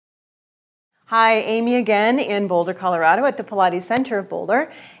Hi, Amy again in Boulder, Colorado at the Pilates Center of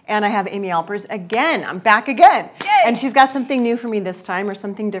Boulder. And I have Amy Alpers again. I'm back again. Yay! And she's got something new for me this time, or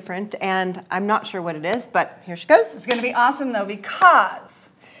something different. And I'm not sure what it is, but here she goes. It's going to be awesome, though, because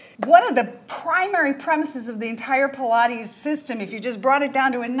one of the primary premises of the entire Pilates system, if you just brought it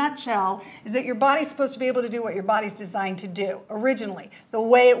down to a nutshell, is that your body's supposed to be able to do what your body's designed to do originally, the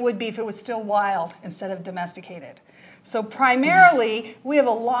way it would be if it was still wild instead of domesticated. So primarily, we have a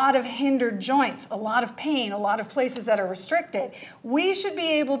lot of hindered joints, a lot of pain, a lot of places that are restricted. We should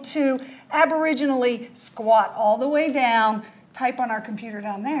be able to aboriginally squat all the way down, type on our computer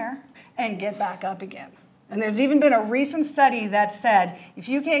down there, and get back up again. And there's even been a recent study that said, if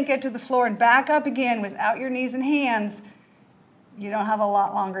you can't get to the floor and back up again without your knees and hands, you don't have a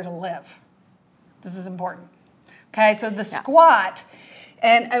lot longer to live. This is important. Okay, so the squat.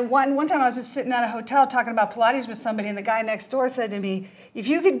 And one time I was just sitting at a hotel talking about Pilates with somebody, and the guy next door said to me, if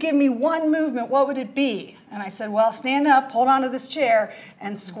you could give me one movement, what would it be? And I said, well, stand up, hold on to this chair,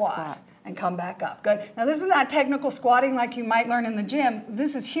 and squat. And come back up. Good. Now, this is not technical squatting like you might learn in the gym.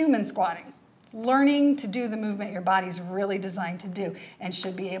 This is human squatting. Learning to do the movement your body's really designed to do and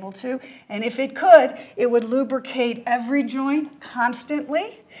should be able to. And if it could, it would lubricate every joint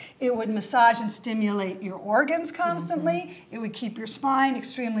constantly. It would massage and stimulate your organs constantly. It would keep your spine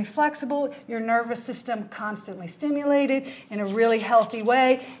extremely flexible, your nervous system constantly stimulated in a really healthy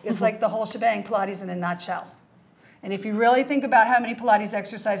way. It's like the whole shebang, Pilates in a nutshell. And if you really think about how many Pilates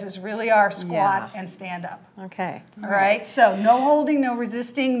exercises really are squat and stand up. Okay. All right, so no holding, no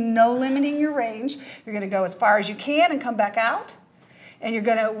resisting, no limiting your range. You're going to go as far as you can and come back out. And we're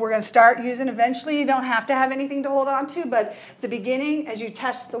going to start using, eventually you don't have to have anything to hold on to, but the beginning, as you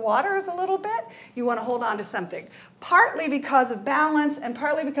test the waters a little bit, you want to hold on to something. Partly because of balance, and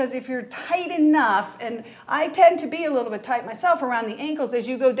partly because if you're tight enough, and I tend to be a little bit tight myself around the ankles, as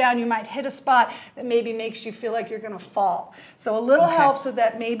you go down you might hit a spot that maybe makes you feel like you're going to fall. So a little help so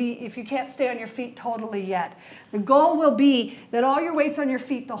that maybe if you can't stay on your feet totally yet. The goal will be that all your weight's on your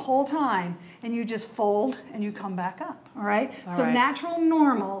feet the whole time, and you just fold and you come back up, all right? Natural,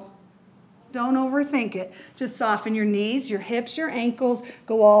 normal, don't overthink it. Just soften your knees, your hips, your ankles,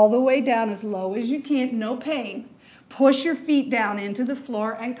 go all the way down as low as you can, no pain. Push your feet down into the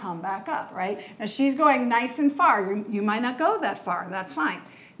floor and come back up, right? Now she's going nice and far. You might not go that far, that's fine.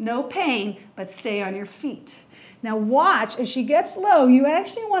 No pain, but stay on your feet. Now watch, as she gets low, you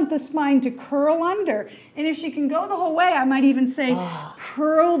actually want the spine to curl under. And if she can go the whole way, I might even say,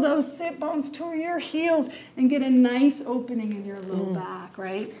 curl those sit bones to your heels and get a nice opening in your low back,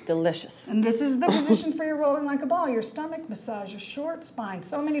 right? Delicious. And this is the position for your rolling like a ball, your stomach massage, your short spine.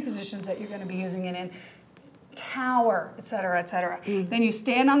 So many positions that you're going to be using it in. Tower, et cetera, et cetera. Then you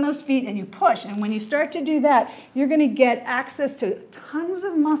stand on those feet and you push. And when you start to do that, you're going to get access to tons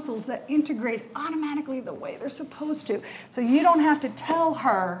of muscles that integrate automatically the way they're supposed to. So you don't have to tell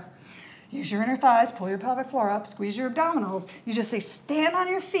her, use your inner thighs, pull your pelvic floor up, squeeze your abdominals. You just say, stand on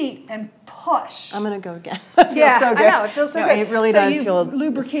your feet and push. I'm going to go again. It feels so good. I know, it feels so good. It really does feel you've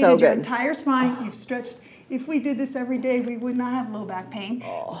lubricated so good. your entire spine. You've stretched. If we did this every day, we would not have low back pain.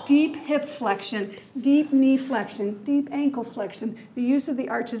 Deep hip flexion, deep knee flexion, deep ankle flexion, the use of the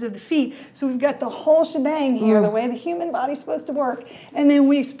arches of the feet. So we've got the whole shebang here, the way the human body's supposed to work. And then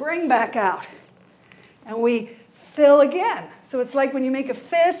we spring back out. And we fill again. So it's like when you make a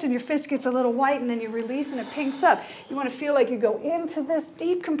fist and your fist gets a little white and then you release and it pinks up. You want to feel like you go into this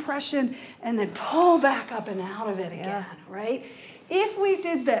deep compression and then pull back up and out of it again, right? If we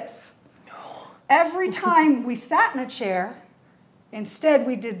did this, every time we sat in a chair, instead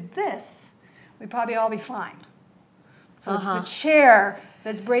we did this, we'd probably all be fine. So it's the chair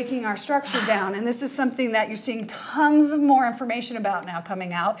that's breaking our structure down. And this is something that you're seeing tons of more information about now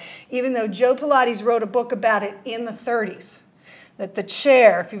coming out, even though Joe Pilates wrote a book about it in the 30s. That the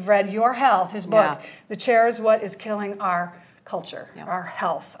chair, if you've read Your Health, his book, the chair is what is killing our culture, our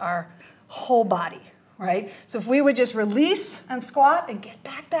health, our whole body, right? So if we would just release and squat and get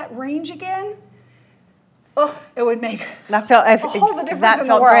back that range again, it would make a whole the difference in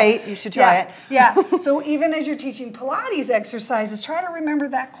the world. Great. You should try it. So even as you're teaching Pilates exercises, try to remember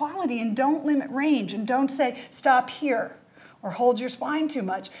that quality and don't limit range and don't say stop here or hold your spine too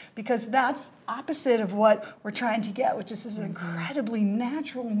much, because that's opposite of what we're trying to get, which is this incredibly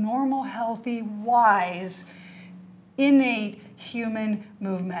natural, normal, healthy, wise, innate human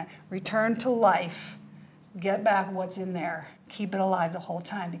movement. Return to life. Get back what's in there. Keep it alive the whole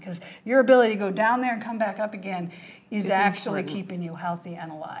time, because your ability to go down there and come back up again is actually keeping you healthy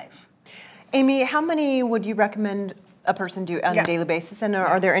and alive. Amy, how many would you recommend a person do on Yeah. a daily basis? And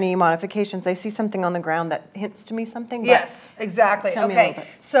are there any modifications? I see something on the ground that hints to me something. But Yes, exactly. tell me a little Okay, bit.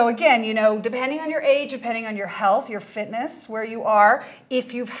 so again, depending on your age, depending on your health, your fitness, where you are,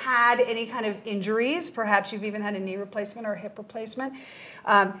 if you've had any kind of injuries, perhaps you've even had a knee replacement or a hip replacement,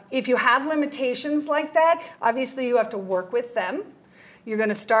 if you have limitations like that, obviously you have to work with them. You're going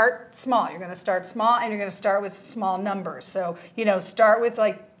to start small. You're going to start small, and you're going to start with small numbers. So, start with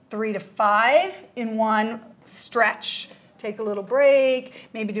like 3 to 5 in one stretch. Take a little break,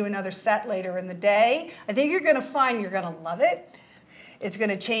 maybe do another set later in the day. I think you're going to find you're going to love it. It's going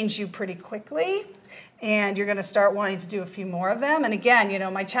to change you pretty quickly, and you're going to start wanting to do a few more of them. And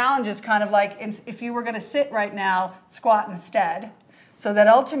again, my challenge is kind of like if you were going to sit right now, squat instead. So that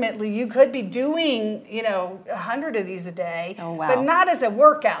ultimately you could be doing, 100 of these a day, Oh, wow. but not as a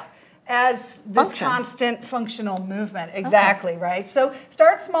workout, as this Function. constant functional movement. Exactly, right? So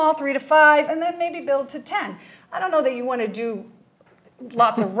start small, 3 to 5, and then maybe build to 10. I don't know that you want to do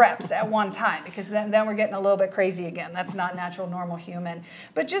lots of reps at one time, because then we're getting a little bit crazy again. That's not natural, normal human.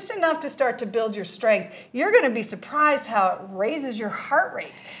 But just enough to start to build your strength. You're going to be surprised how it raises your heart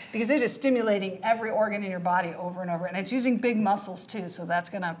rate, because it is stimulating every organ in your body over and over. And it's using big muscles too, so that's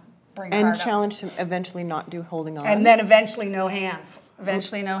going to bring your And heart up. challenge to eventually not do holding on. And then eventually no hands.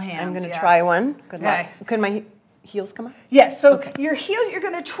 Eventually no hands. I'm going to yeah. try one. Good luck. Okay. Could my heels come up? Yes, so Okay. your heel, you're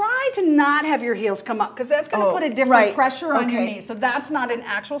going to try to not have your heels come up, because that's going to Oh, put a different right. pressure on your Okay. knees. So that's not an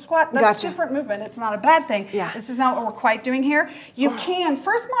actual squat. That's Gotcha. different movement. It's not a bad thing. Yeah. This is not what we're quite doing here. You can,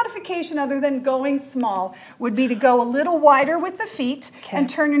 first modification other than going small would be to go a little wider with the feet Okay. and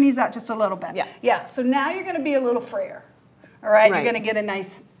turn your knees out just a little bit. Yeah. Yeah, so now you're going to be a little freer. All right, Right. you're going to get a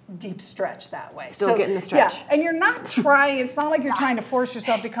nice deep stretch that way. Still getting the stretch. Yeah, and you're not trying, it's not like you're trying to force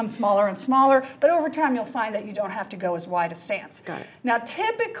yourself to come smaller and smaller, but over time you'll find that you don't have to go as wide a stance. Got it. Now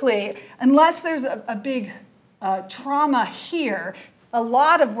typically, unless there's a big trauma here, a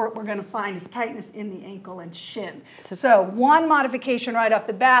lot of what we're going to find is tightness in the ankle and shin. So one modification right off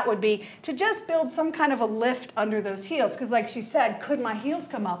the bat would be to just build some kind of a lift under those heels. Because like she said, could my heels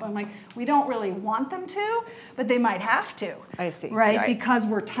come up? I'm like, we don't really want them to, but they might have to. I see. Right? Right. Because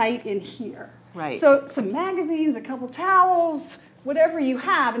we're tight in here. Right. So some magazines, a couple towels, whatever you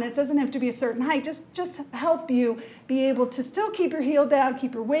have, and it doesn't have to be a certain height, just help you be able to still keep your heel down,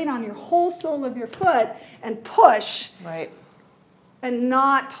 keep your weight on your whole sole of your foot, and push, Right. and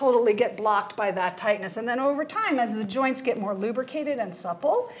not totally get blocked by that tightness. And then over time, as the joints get more lubricated and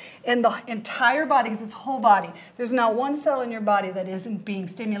supple, and the entire body, because it's whole body, there's not one cell in your body that isn't being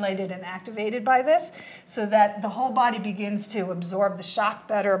stimulated and activated by this, so that the whole body begins to absorb the shock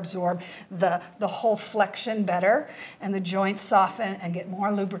better, absorb the whole flexion better, and the joints soften and get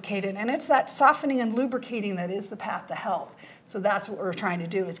more lubricated. And it's that softening and lubricating that is the path to health. So that's what we're trying to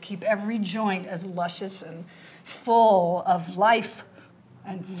do, is keep every joint as luscious and full of life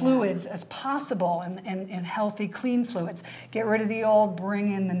and fluids as possible, and healthy, clean fluids. Get rid of the old,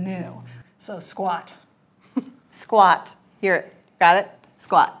 bring in the new. So squat. Squat. Here. Got it?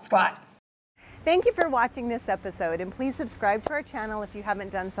 Squat. Squat. Thank you for watching this episode, and please subscribe to our channel if you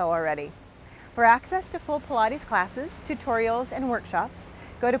haven't done so already. For access to full Pilates classes, tutorials, and workshops,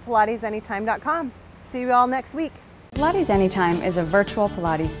 go to pilatesanytime.com. See you all next week. Pilates Anytime is a virtual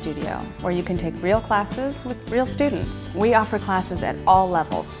Pilates studio where you can take real classes with real students. We offer classes at all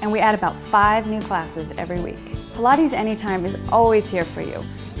levels, and we add about 5 new classes every week. Pilates Anytime is always here for you,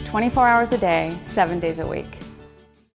 24 hours a day, 7 days a week.